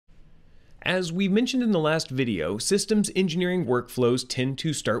As we mentioned in the last video, systems engineering workflows tend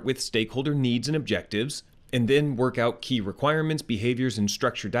to start with stakeholder needs and objectives, and then work out key requirements, behaviors, and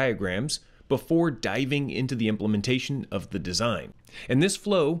structure diagrams before diving into the implementation of the design. And this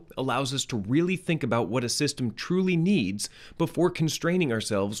flow allows us to really think about what a system truly needs before constraining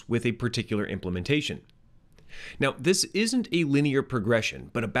ourselves with a particular implementation. Now, this isn't a linear progression,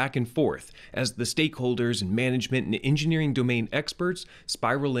 but a back and forth as the stakeholders and management and engineering domain experts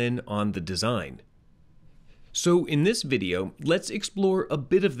spiral in on the design. So in this video, let's explore a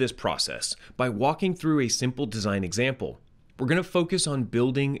bit of this process by walking through a simple design example. We're going to focus on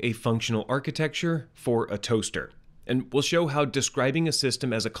building a functional architecture for a toaster. And we'll show how describing a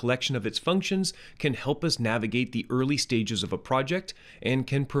system as a collection of its functions can help us navigate the early stages of a project and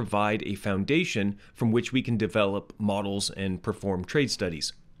can provide a foundation from which we can develop models and perform trade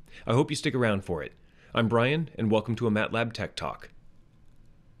studies. I hope you stick around for it. I'm Brian, and welcome to a MATLAB Tech Talk.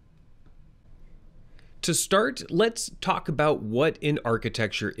 To start, let's talk about what an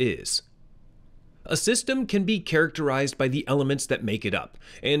architecture is. A system can be characterized by the elements that make it up,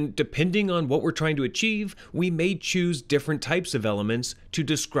 and depending on what we're trying to achieve, we may choose different types of elements to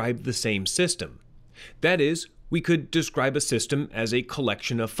describe the same system. That is, we could describe a system as a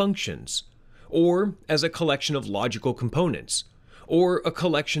collection of functions, or as a collection of logical components, or a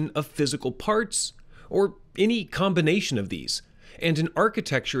collection of physical parts, or any combination of these. And an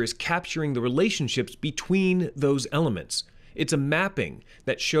architecture is capturing the relationships between those elements. It's a mapping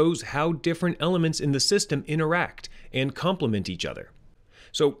that shows how different elements in the system interact and complement each other.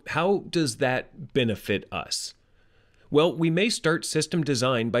 So how does that benefit us? Well, we may start system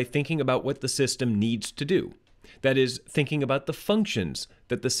design by thinking about what the system needs to do. That is, thinking about the functions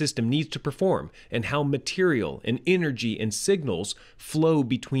that the system needs to perform and how material and energy and signals flow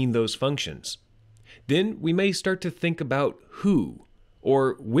between those functions. Then we may start to think about who,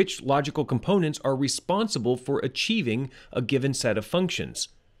 or which logical components are responsible for achieving a given set of functions.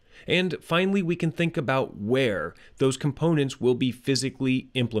 And finally, we can think about where those components will be physically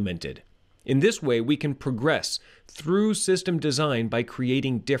implemented. In this way, we can progress through system design by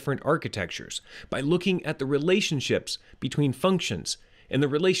creating different architectures, by looking at the relationships between functions, and the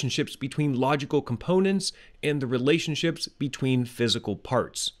relationships between logical components, and the relationships between physical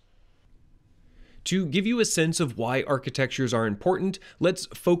parts. To give you a sense of why architectures are important, let's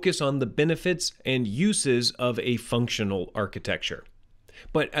focus on the benefits and uses of a functional architecture.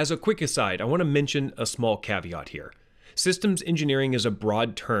 But as a quick aside, I want to mention a small caveat here. Systems engineering is a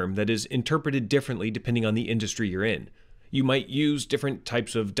broad term that is interpreted differently depending on the industry you're in. You might use different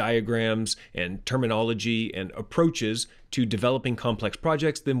types of diagrams and terminology and approaches to developing complex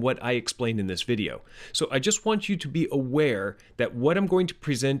projects than what I explained in this video. So I just want you to be aware that what I'm going to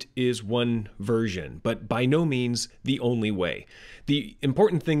present is one version, but by no means the only way. The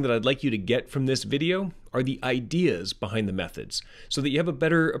important thing that I'd like you to get from this video are the ideas behind the methods, so that you have a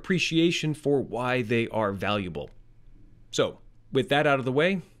better appreciation for why they are valuable. So with that out of the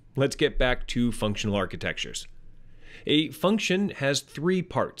way, let's get back to functional architectures. A function has three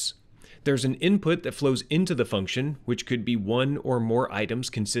parts. There's an input that flows into the function, which could be one or more items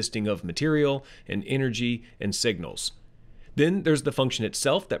consisting of material and energy and signals. Then there's the function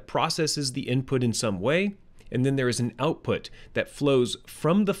itself that processes the input in some way, and then there is an output that flows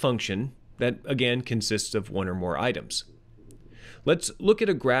from the function that again consists of one or more items. Let's look at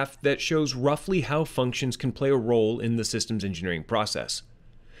a graph that shows roughly how functions can play a role in the systems engineering process.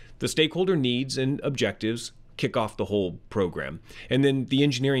 The stakeholder needs and objectives kick off the whole program, and then the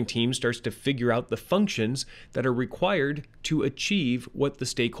engineering team starts to figure out the functions that are required to achieve what the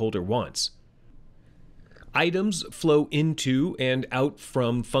stakeholder wants. Items flow into and out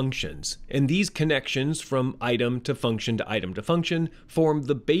from functions, and these connections from item to function to item to function form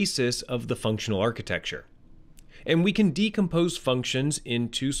the basis of the functional architecture. And we can decompose functions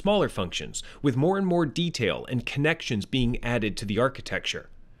into smaller functions, with more and more detail and connections being added to the architecture.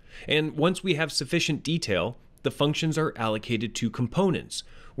 And once we have sufficient detail, the functions are allocated to components,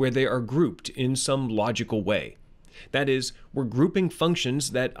 where they are grouped in some logical way. That is, we're grouping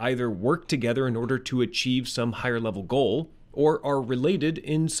functions that either work together in order to achieve some higher level goal, or are related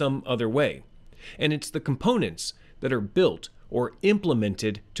in some other way. And it's the components that are built or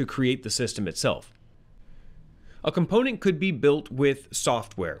implemented to create the system itself. A component could be built with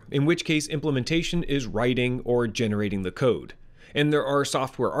software, in which case implementation is writing or generating the code. And there are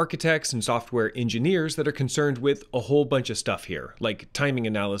software architects and software engineers that are concerned with a whole bunch of stuff here, like timing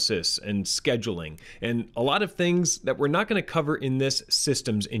analysis and scheduling, and a lot of things that we're not going to cover in this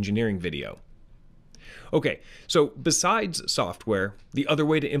systems engineering video. Okay, so besides software, the other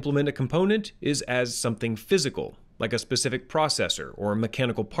way to implement a component is as something physical, like a specific processor or a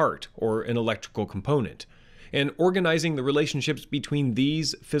mechanical part or an electrical component. And organizing the relationships between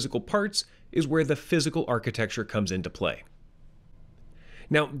these physical parts is where the physical architecture comes into play.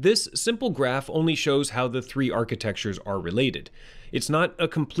 Now, this simple graph only shows how the three architectures are related. It's not a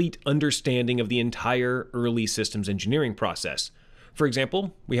complete understanding of the entire early systems engineering process. For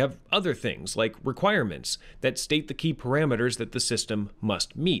example, we have other things like requirements that state the key parameters that the system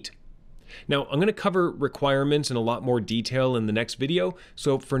must meet. Now, I'm going to cover requirements in a lot more detail in the next video,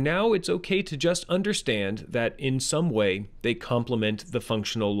 so for now it's okay to just understand that in some way they complement the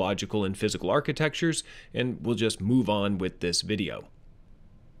functional, logical, and physical architectures, and we'll just move on with this video.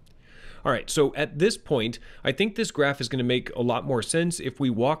 Alright, so at this point, I think this graph is going to make a lot more sense if we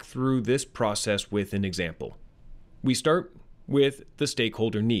walk through this process with an example. We start with the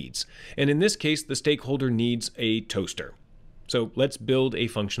stakeholder needs, and in this case the stakeholder needs a toaster. So let's build a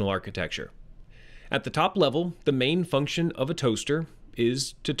functional architecture. At the top level, the main function of a toaster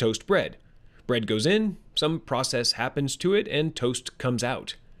is to toast bread. Bread goes in, some process happens to it, and toast comes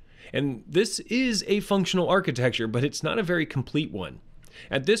out. And this is a functional architecture, but it's not a very complete one.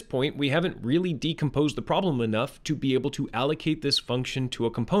 At this point, we haven't really decomposed the problem enough to be able to allocate this function to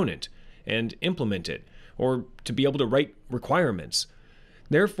a component and implement it, or to be able to write requirements.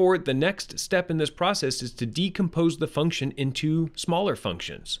 Therefore, the next step in this process is to decompose the function into smaller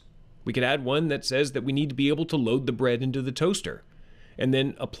functions. We could add one that says that we need to be able to load the bread into the toaster, and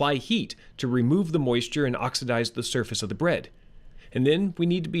then apply heat to remove the moisture and oxidize the surface of the bread. And then we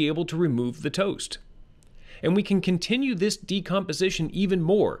need to be able to remove the toast. And we can continue this decomposition even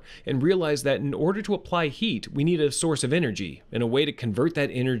more and realize that in order to apply heat, we need a source of energy and a way to convert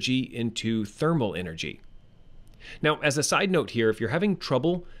that energy into thermal energy. Now, as a side note here, if you're having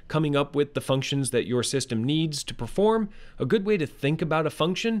trouble coming up with the functions that your system needs to perform, a good way to think about a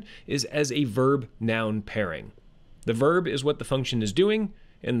function is as a verb-noun pairing. The verb is what the function is doing,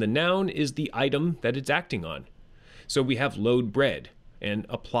 and the noun is the item that it's acting on. So we have load bread, and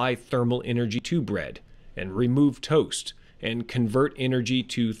apply thermal energy to bread, and remove toast, and convert energy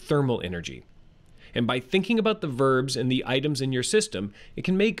to thermal energy. And by thinking about the verbs and the items in your system, it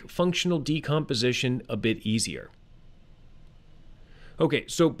can make functional decomposition a bit easier. Okay,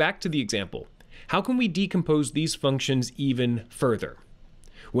 so back to the example. How can we decompose these functions even further?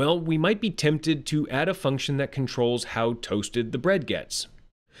 Well, we might be tempted to add a function that controls how toasted the bread gets.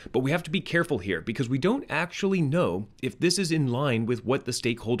 But we have to be careful here because we don't actually know if this is in line with what the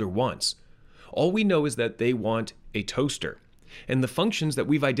stakeholder wants. All we know is that they want a toaster. And the functions that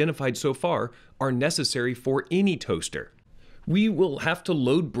we've identified so far are necessary for any toaster. We will have to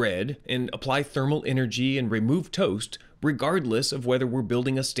load bread and apply thermal energy and remove toast regardless of whether we're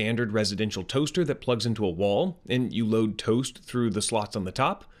building a standard residential toaster that plugs into a wall and you load toast through the slots on the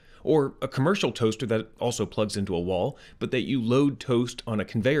top, or a commercial toaster that also plugs into a wall but that you load toast on a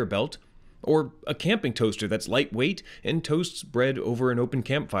conveyor belt, or a camping toaster that's lightweight and toasts bread over an open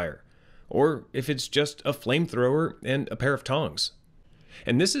campfire, or if it's just a flamethrower and a pair of tongs.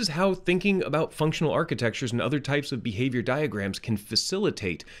 And this is how thinking about functional architectures and other types of behavior diagrams can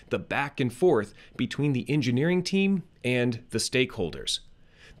facilitate the back and forth between the engineering team and the stakeholders.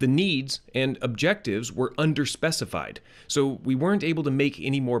 The needs and objectives were underspecified, so we weren't able to make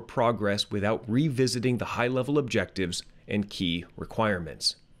any more progress without revisiting the high-level objectives and key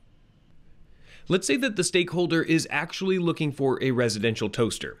requirements. Let's say that the stakeholder is actually looking for a residential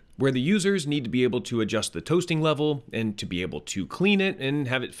toaster, where the users need to be able to adjust the toasting level and to be able to clean it and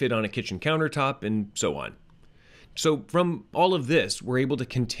have it fit on a kitchen countertop and so on. So from all of this, we're able to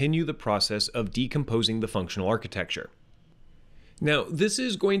continue the process of decomposing the functional architecture. Now, this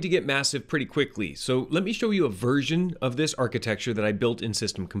is going to get massive pretty quickly, so let me show you a version of this architecture that I built in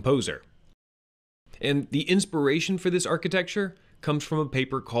System Composer. And the inspiration for this architecture comes from a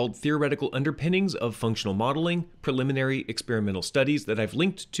paper called Theoretical Underpinnings of Functional Modeling, Preliminary Experimental Studies that I've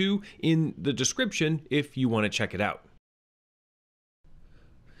linked to in the description if you want to check it out.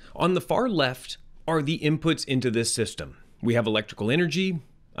 On the far left are the inputs into this system. We have electrical energy,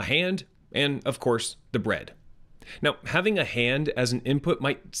 a hand, and of course, the bread. Now, having a hand as an input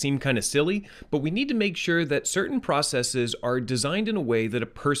might seem kind of silly, but we need to make sure that certain processes are designed in a way that a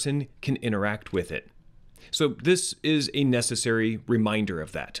person can interact with it. So this is a necessary reminder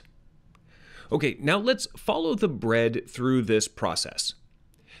of that. Okay, now let's follow the bread through this process.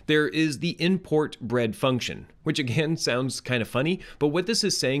 There is the import bread function, which again sounds kind of funny, but what this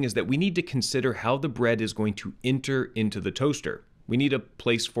is saying is that we need to consider how the bread is going to enter into the toaster. We need a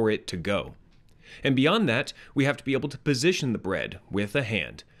place for it to go. And beyond that, we have to be able to position the bread with a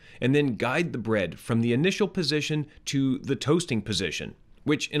hand, and then guide the bread from the initial position to the toasting position,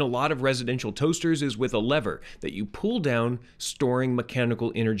 which in a lot of residential toasters is with a lever that you pull down, storing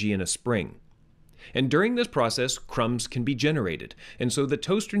mechanical energy in a spring. And during this process, crumbs can be generated, and so the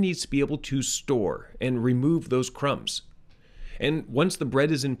toaster needs to be able to store and remove those crumbs. And once the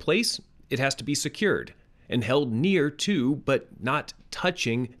bread is in place, it has to be secured and held near to, but not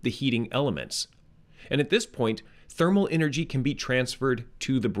touching, the heating elements. And at this point, thermal energy can be transferred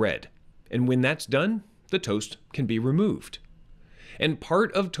to the bread. And when that's done, the toast can be removed. And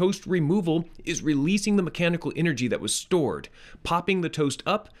part of toast removal is releasing the mechanical energy that was stored, popping the toast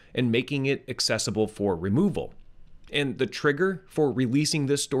up and making it accessible for removal. And the trigger for releasing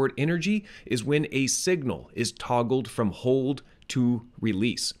this stored energy is when a signal is toggled from hold to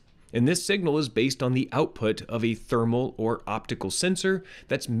release. And this signal is based on the output of a thermal or optical sensor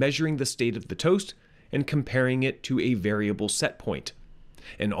that's measuring the state of the toast and comparing it to a variable set point.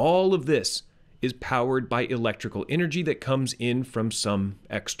 And all of this is powered by electrical energy that comes in from some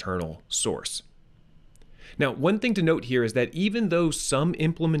external source. Now, one thing to note here is that even though some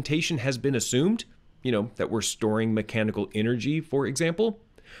implementation has been assumed, that we're storing mechanical energy, for example,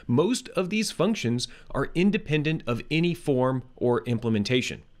 most of these functions are independent of any form or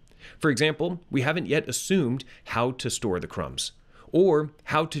implementation. For example, we haven't yet assumed how to store the crumbs, or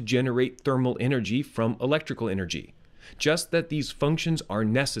how to generate thermal energy from electrical energy, just that these functions are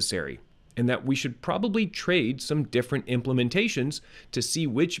necessary, and that we should probably trade some different implementations to see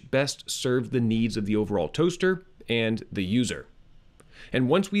which best serve the needs of the overall toaster and the user. And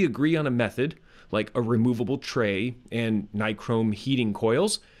once we agree on a method, like a removable tray and nichrome heating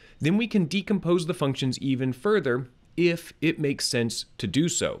coils, then we can decompose the functions even further if it makes sense to do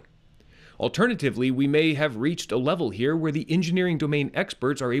so. Alternatively, we may have reached a level here where the engineering domain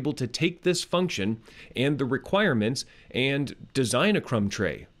experts are able to take this function and the requirements and design a crumb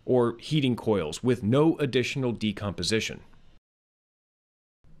tray or heating coils with no additional decomposition.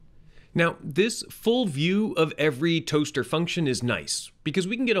 Now, this full view of every toaster function is nice because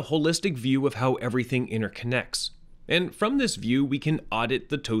we can get a holistic view of how everything interconnects. And from this view, we can audit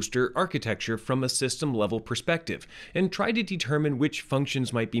the toaster architecture from a system-level perspective and try to determine which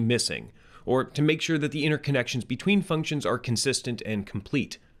functions might be missing, or to make sure that the interconnections between functions are consistent and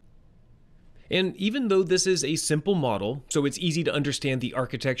complete. And even though this is a simple model, so it's easy to understand the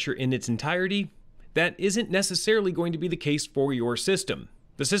architecture in its entirety, that isn't necessarily going to be the case for your system.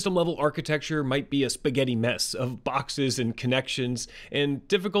 The system-level architecture might be a spaghetti mess of boxes and connections and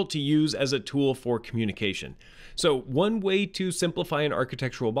difficult to use as a tool for communication. So one way to simplify an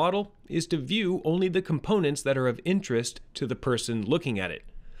architectural model is to view only the components that are of interest to the person looking at it.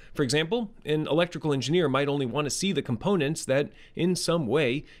 For example, an electrical engineer might only want to see the components that, in some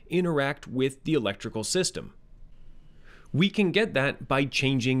way, interact with the electrical system. We can get that by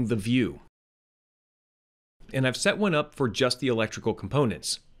changing the view. And I've set one up for just the electrical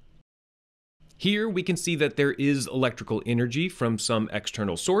components. Here we can see that there is electrical energy from some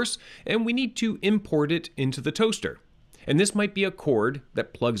external source, and we need to import it into the toaster. And this might be a cord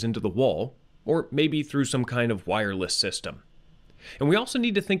that plugs into the wall, or maybe through some kind of wireless system. And we also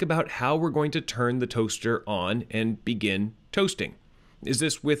need to think about how we're going to turn the toaster on and begin toasting. Is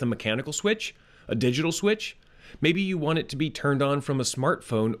this with a mechanical switch? A digital switch? Maybe you want it to be turned on from a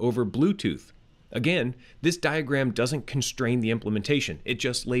smartphone over Bluetooth. Again, this diagram doesn't constrain the implementation, it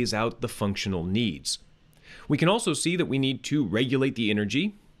just lays out the functional needs. We can also see that we need to regulate the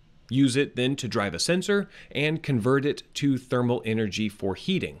energy, use it then to drive a sensor, and convert it to thermal energy for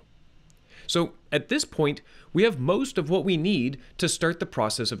heating. So at this point, we have most of what we need to start the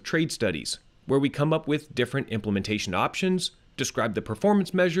process of trade studies, where we come up with different implementation options, describe the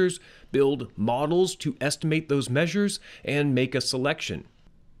performance measures, build models to estimate those measures, and make a selection.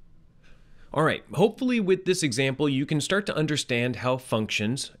 All right, hopefully with this example, you can start to understand how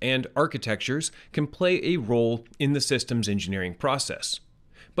functions and architectures can play a role in the systems engineering process.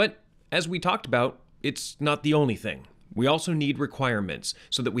 But as we talked about, it's not the only thing. We also need requirements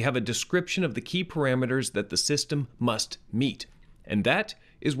so that we have a description of the key parameters that the system must meet. And that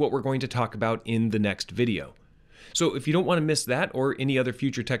is what we're going to talk about in the next video. So if you don't want to miss that or any other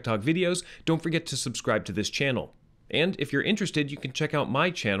future Tech Talk videos, don't forget to subscribe to this channel. And if you're interested, you can check out my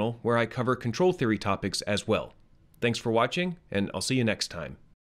channel where I cover control theory topics as well. Thanks for watching, and I'll see you next time.